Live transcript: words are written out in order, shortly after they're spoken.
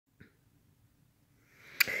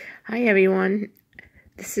Hi everyone,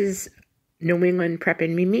 this is New England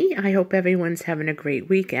Preppin' Mimi. I hope everyone's having a great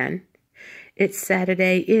weekend. It's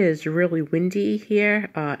Saturday. It is really windy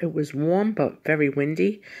here. It was warm but very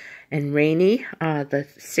windy and rainy. The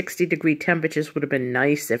 60-degree temperatures would have been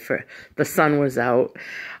nice if the sun was out.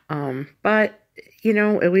 But, you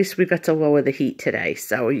know, at least we got to lower the heat today.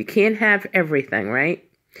 So you can't have everything, right?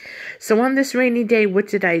 So on this rainy day, what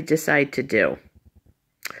did I decide to do?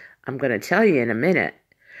 I'm going to tell you in a minute.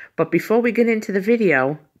 But before we get into the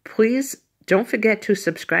video, please don't forget to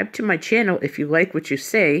subscribe to my channel if you like what you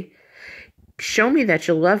see. Show me that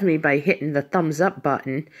you love me by hitting the thumbs up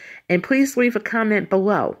button. And please leave a comment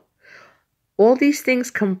below. All these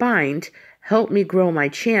things combined help me grow my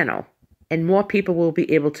channel. And more people will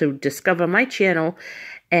be able to discover my channel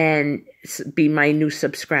and be my new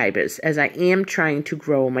subscribers, as I am trying to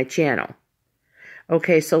grow my channel.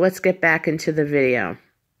 Okay, so let's get back into the video.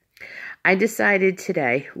 I decided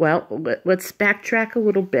today, well, let's backtrack a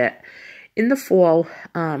little bit. In the fall,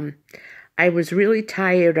 I was really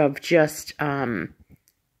tired of just flash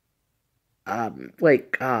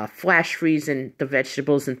freezing the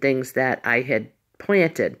vegetables and things that I had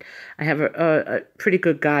planted. I have a pretty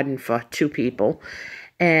good garden for 2 people.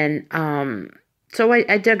 And so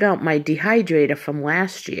I dug out my dehydrator from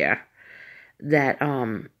last year that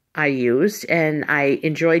I used, and I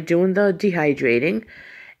enjoyed doing the dehydrating.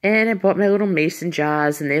 And I bought my little mason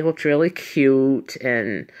jars, and they looked really cute.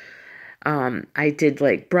 And I did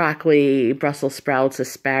like broccoli, Brussels sprouts,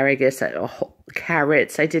 asparagus,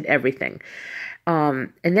 carrots. I did everything.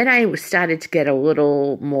 And then I started to get a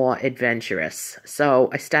little more adventurous. So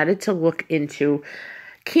I started to look into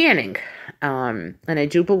canning. And I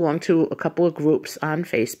do belong to a couple of groups on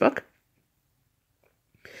Facebook.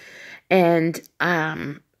 And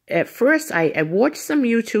at first, I watched some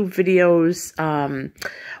YouTube videos.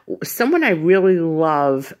 Someone I really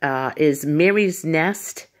love is Mary's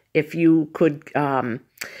Nest. If you could,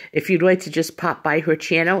 if you'd like to just pop by her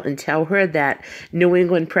channel and tell her that New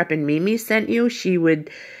England Preppin' Mimi sent you, she would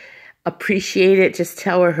appreciate it. Just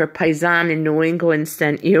tell her paisan in New England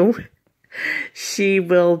sent you. She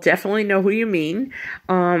will definitely know who you mean.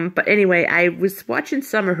 But anyway, I was watching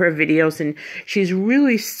some of her videos, and she's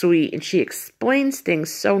really sweet, and she explains things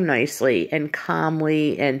so nicely and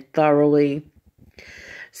calmly and thoroughly.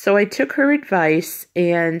 So I took her advice,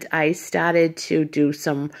 and I started to do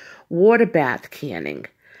some water bath canning.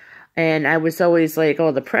 And I was always like,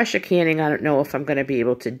 oh, the pressure canning, I don't know if I'm going to be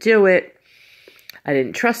able to do it. I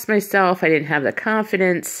didn't trust myself. I didn't have the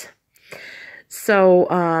confidence. So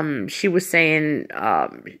she was saying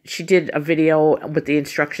she did a video with the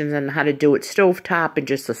instructions on how to do it stovetop and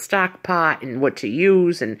just a stock pot and what to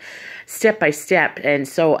use and step by step. And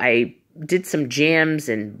so I did some jams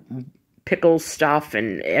and pickle stuff,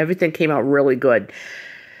 and everything came out really good.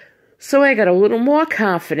 So I got a little more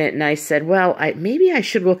confident, and I said, well, maybe I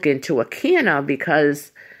should look into a canner,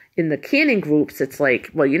 because in the canning groups, it's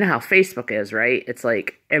like, well, you know how Facebook is, right? It's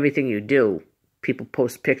like everything you do, people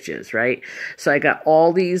post pictures, right? So I got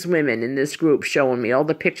all these women in this group showing me all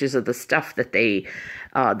the pictures of the stuff that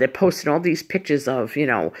they're posting all these pictures of, you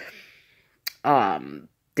know,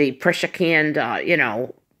 they pressure canned,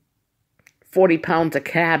 40 pounds of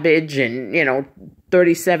cabbage and,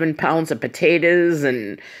 37 pounds of potatoes,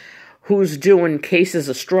 and who's doing cases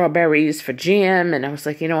of strawberries for jam. And I was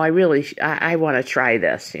like, I want to try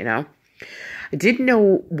this, I didn't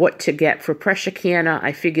know what to get for pressure canner.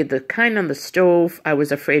 I figured the kind on the stove, I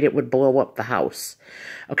was afraid it would blow up the house.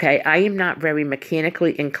 Okay, I am not very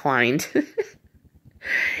mechanically inclined.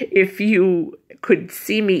 If you could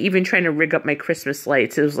see me even trying to rig up my Christmas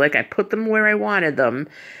lights, it was like I put them where I wanted them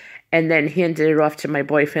and then handed it off to my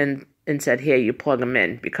boyfriend and said, here, you plug them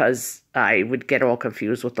in, because I would get all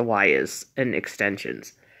confused with the wires and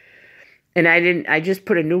extensions. And I just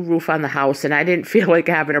put a new roof on the house, and I didn't feel like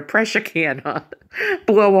having a pressure canner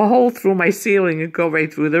blow a hole through my ceiling and go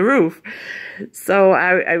right through the roof. So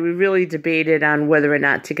I really debated on whether or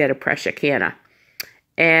not to get a pressure canner.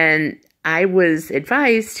 And I was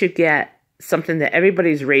advised to get something that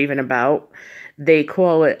everybody's raving about. They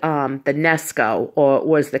call it the Nesco, or it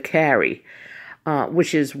was the Carry,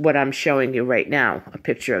 which is what I'm showing you right now, a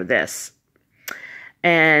picture of this.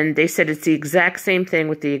 And they said it's the exact same thing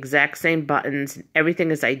with the exact same buttons. Everything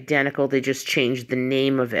is identical. They just changed the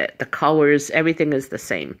name of it. The colors, everything is the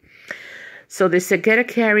same. So they said get a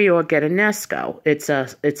Carry or get a Nesco. It's a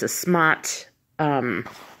smart,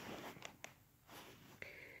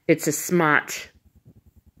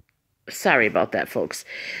 sorry about that, folks.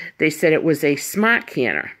 They said it was a smart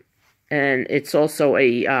canner. And it's also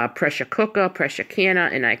a pressure cooker, pressure canner,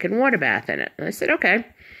 and I can water bath in it. And I said, okay.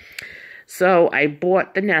 So I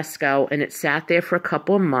bought the Nesco, and it sat there for a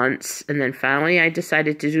couple of months, and then finally I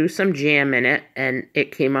decided to do some jam in it, and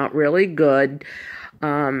it came out really good.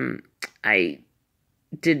 I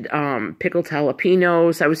did pickled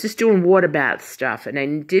jalapenos. I was just doing water bath stuff, and I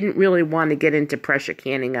didn't really want to get into pressure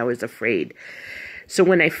canning. I was afraid. So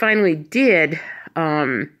when I finally did,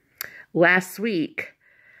 last week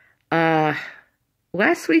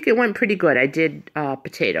it went pretty good. I did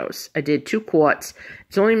potatoes. I did 2 quarts.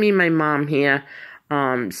 It's only me and my mom here.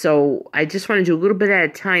 So I just want to do a little bit at a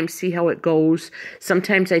time, see how it goes.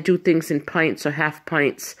 Sometimes I do things in pints or half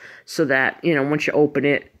pints so that, you know, once you open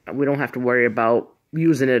it, we don't have to worry about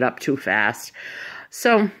using it up too fast.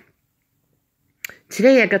 So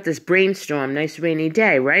today I got this brainstorm. Nice rainy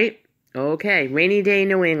day, right? Okay, rainy day in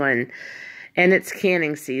New England. And it's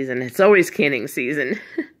canning season. It's always canning season.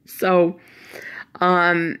 So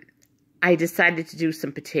I decided to do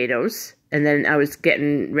some potatoes, and then I was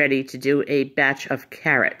getting ready to do a batch of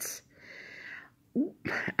carrots.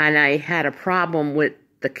 And I had a problem with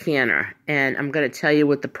the canner, and I'm going to tell you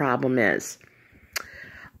what the problem is.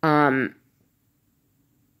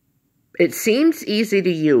 It seems easy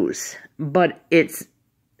to use, but it's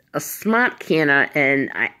a smart canner,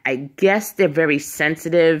 and I guess they're very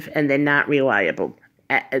sensitive and they're not reliable.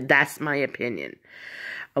 That's my opinion.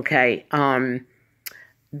 Okay,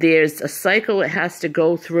 there's a cycle it has to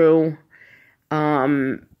go through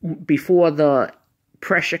before the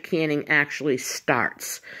pressure canning actually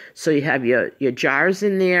starts. So you have your jars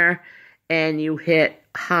in there, and you hit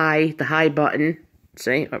the high button.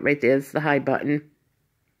 See, right there's the high button.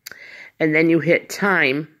 And then you hit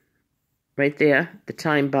time, right there, the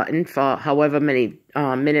time button for however many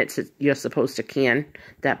minutes you're supposed to can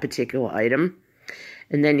that particular item.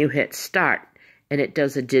 And then you hit start, and it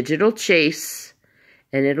does a digital chase,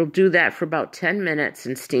 and it'll do that for about 10 minutes,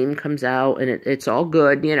 and steam comes out, and it's all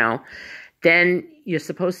good, you know. Then you're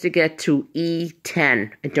supposed to get to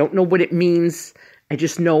E10. I don't know what it means. I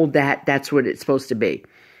just know that that's what it's supposed to be.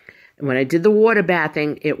 And when I did the water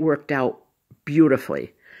bathing, it worked out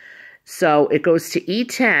beautifully. So it goes to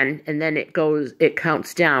E10, and then it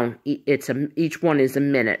counts down. Each one is a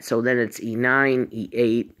minute. So then it's E9,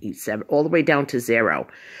 E8, E7, all the way down to 0.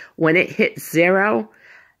 When it hits 0,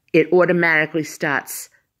 it automatically starts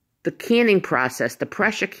the canning process, the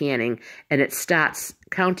pressure canning, and it starts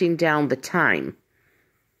counting down the time.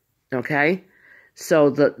 Okay? So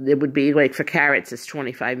it would be like for carrots, it's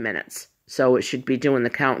 25 minutes. So it should be doing the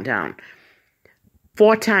countdown.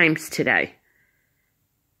 4 times today.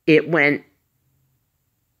 It went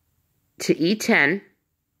to E10,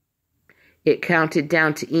 it counted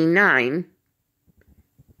down to E9,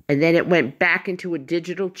 and then it went back into a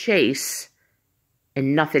digital chase,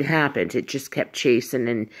 and nothing happened. It just kept chasing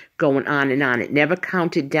and going on and on. It never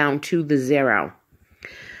counted down to the 0.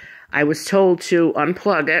 I was told to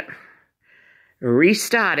unplug it,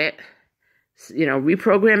 restart it, you know,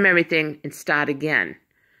 reprogram everything, and start again.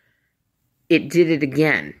 It did it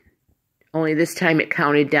again. Only this time it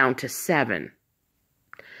counted down to 7.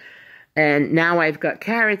 And now I've got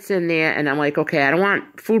carrots in there, and I'm like, okay, I don't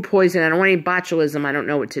want food poisoning. I don't want any botulism. I don't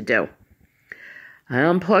know what to do. I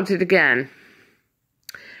unplugged it again.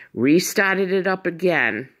 Restarted it up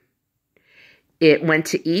again. It went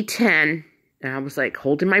to E10, and I was like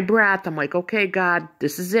holding my breath. I'm like, okay, God,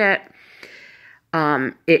 this is it.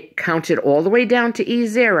 It counted all the way down to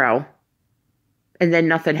E0. And then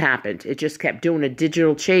nothing happened. It just kept doing a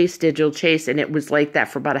digital chase, and it was like that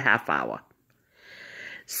for about a half hour.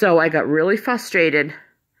 So I got really frustrated,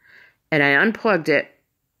 and I unplugged it,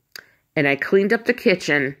 and I cleaned up the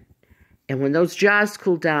kitchen, and when those jars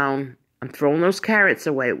cooled down, I'm throwing those carrots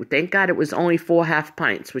away. Thank God it was only 4 half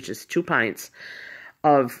pints, which is 2 pints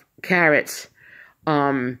of carrots.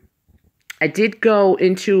 I did go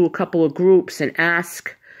into a couple of groups and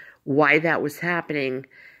ask why that was happening.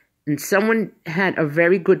 And someone had a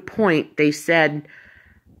very good point. They said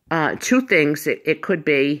 2 things. It could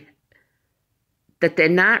be that they're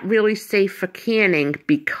not really safe for canning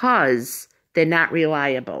because they're not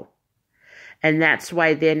reliable. And that's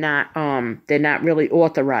why they're not really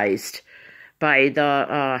authorized by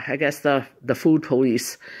the I guess the food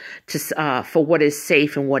police to for what is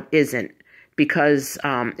safe and what isn't. Because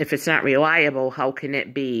if it's not reliable, how can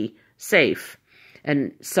it be safe?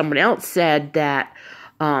 And someone else said that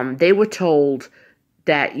they were told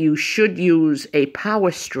that you should use a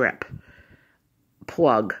power strip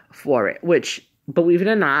plug for it, which, believe it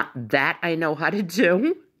or not, that I know how to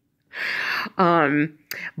do.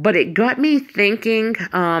 But it got me thinking.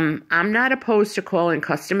 I'm not opposed to calling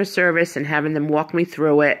customer service and having them walk me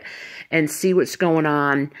through it and see what's going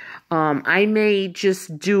on. I may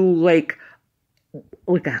just do like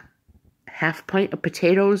a half pint of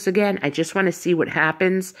potatoes again. I just want to see what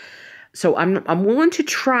happens. So I'm willing to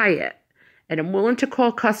try it. And I'm willing to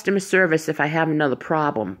call customer service if I have another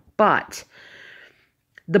problem. But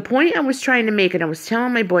the point I was trying to make, and I was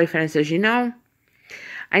telling my boyfriend, I says,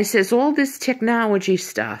 I says, all this technology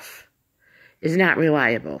stuff is not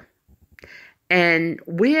reliable. And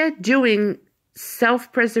we're doing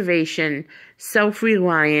self-preservation,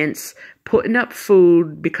 self-reliance, putting up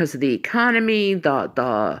food because of the economy, I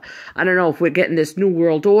don't know if we're getting this new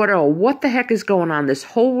world order or what the heck is going on. This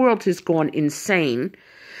whole world has gone insane.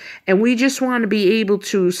 And we just want to be able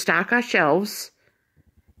to stock our shelves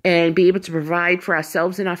and be able to provide for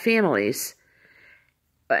ourselves and our families.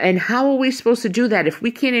 And how are we supposed to do that if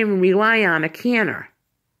we can't even rely on a canner?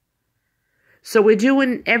 So we're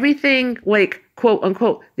doing everything like, quote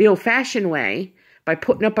unquote, the old-fashioned way by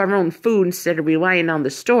putting up our own food instead of relying on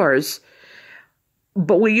the stores.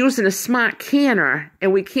 But we're using a smart canner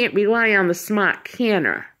and we can't rely on the smart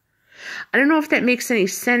canner. I don't know if that makes any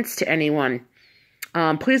sense to anyone.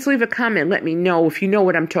 Please leave a comment. Let me know if you know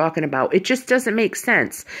what I'm talking about. It just doesn't make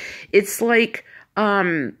sense. It's like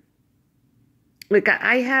I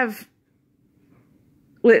have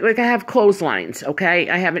clotheslines, okay?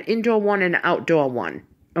 I have an indoor one and an outdoor one,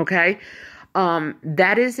 okay?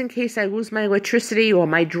 That is in case I lose my electricity or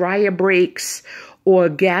my dryer breaks or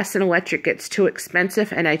gas and electric gets too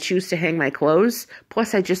expensive and I choose to hang my clothes.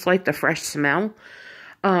 Plus, I just like the fresh smell.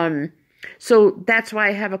 So that's why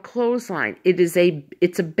I have a clothesline.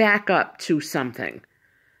 It's a backup to something.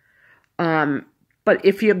 But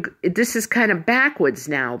this is kind of backwards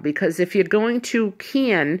now, because if you're going to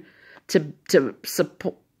can to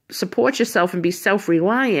support yourself and be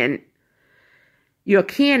self-reliant, you're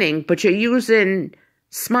canning, but you're using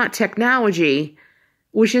smart technology,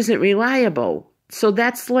 which isn't reliable. So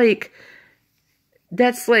that's like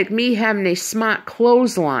me having a smart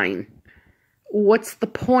clothesline. What's the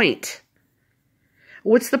point?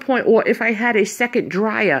 What's the point? Or if I had a second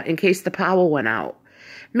dryer in case the power went out.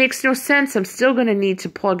 Makes no sense. I'm still going to need to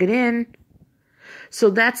plug it in. So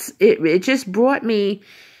that's it. It just brought me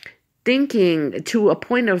thinking to a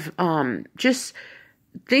point of just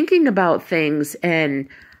thinking about things. And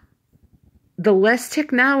the less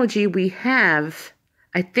technology we have,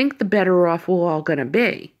 I think the better off we're all going to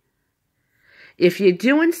be. If you're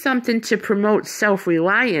doing something to promote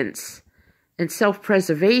self-reliance and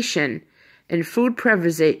self-preservation and food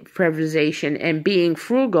preservation and being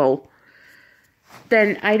frugal,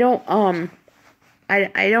 then I don't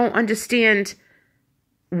understand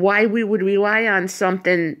why we would rely on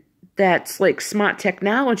something that's like smart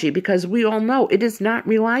technology, because we all know it is not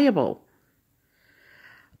reliable.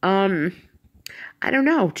 I don't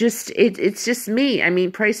know. It's just me. I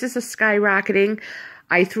mean, prices are skyrocketing.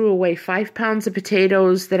 I threw away 5 pounds of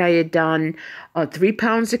potatoes that I had done, 3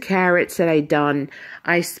 pounds of carrots that I'd done.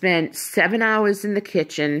 I spent 7 hours in the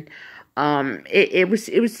kitchen. It was,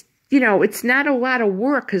 it's not a lot of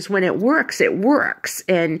work, because when it works,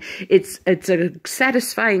 and it's a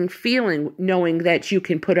satisfying feeling knowing that you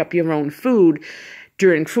can put up your own food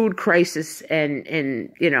during food crisis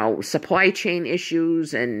and supply chain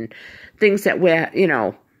issues and things that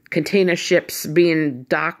container ships being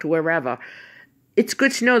docked wherever. It's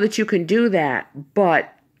good to know that you can do that,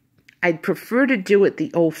 but I'd prefer to do it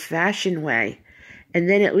the old-fashioned way, and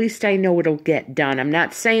then at least I know it'll get done. I'm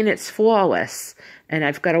not saying it's flawless, and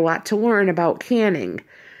I've got a lot to learn about canning,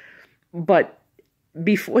 but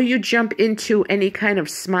before you jump into any kind of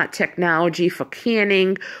smart technology for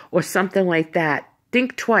canning or something like that,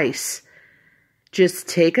 think twice. Just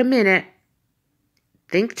take a minute,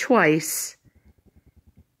 think twice,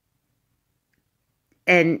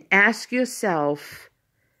 and ask yourself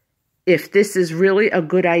if this is really a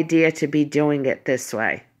good idea to be doing it this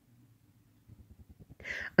way.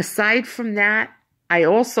 Aside from that, I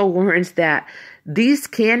also learned that these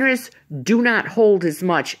canners do not hold as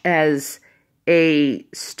much as a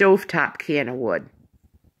stovetop canner would.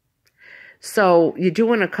 So you're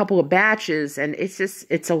doing a couple of batches, and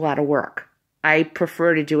it's a lot of work. I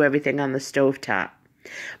prefer to do everything on the stovetop.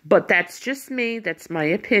 But that's just me. That's my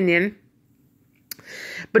opinion.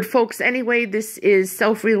 But folks, anyway, this is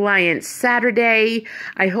Self-Reliance Saturday.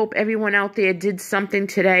 I hope everyone out there did something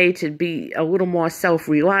today to be a little more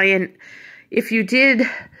self-reliant. If you did,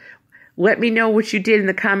 let me know what you did in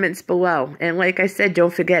the comments below. And like I said,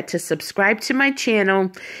 don't forget to subscribe to my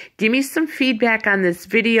channel. Give me some feedback on this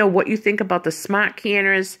video, what you think about the smart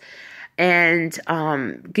canners. And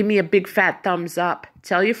give me a big fat thumbs up.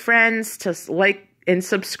 Tell your friends to like and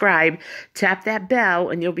subscribe. Tap that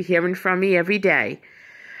bell and you'll be hearing from me every day.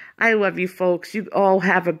 I love you folks. You all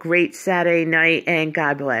have a great Saturday night and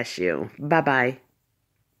God bless you. Bye-bye.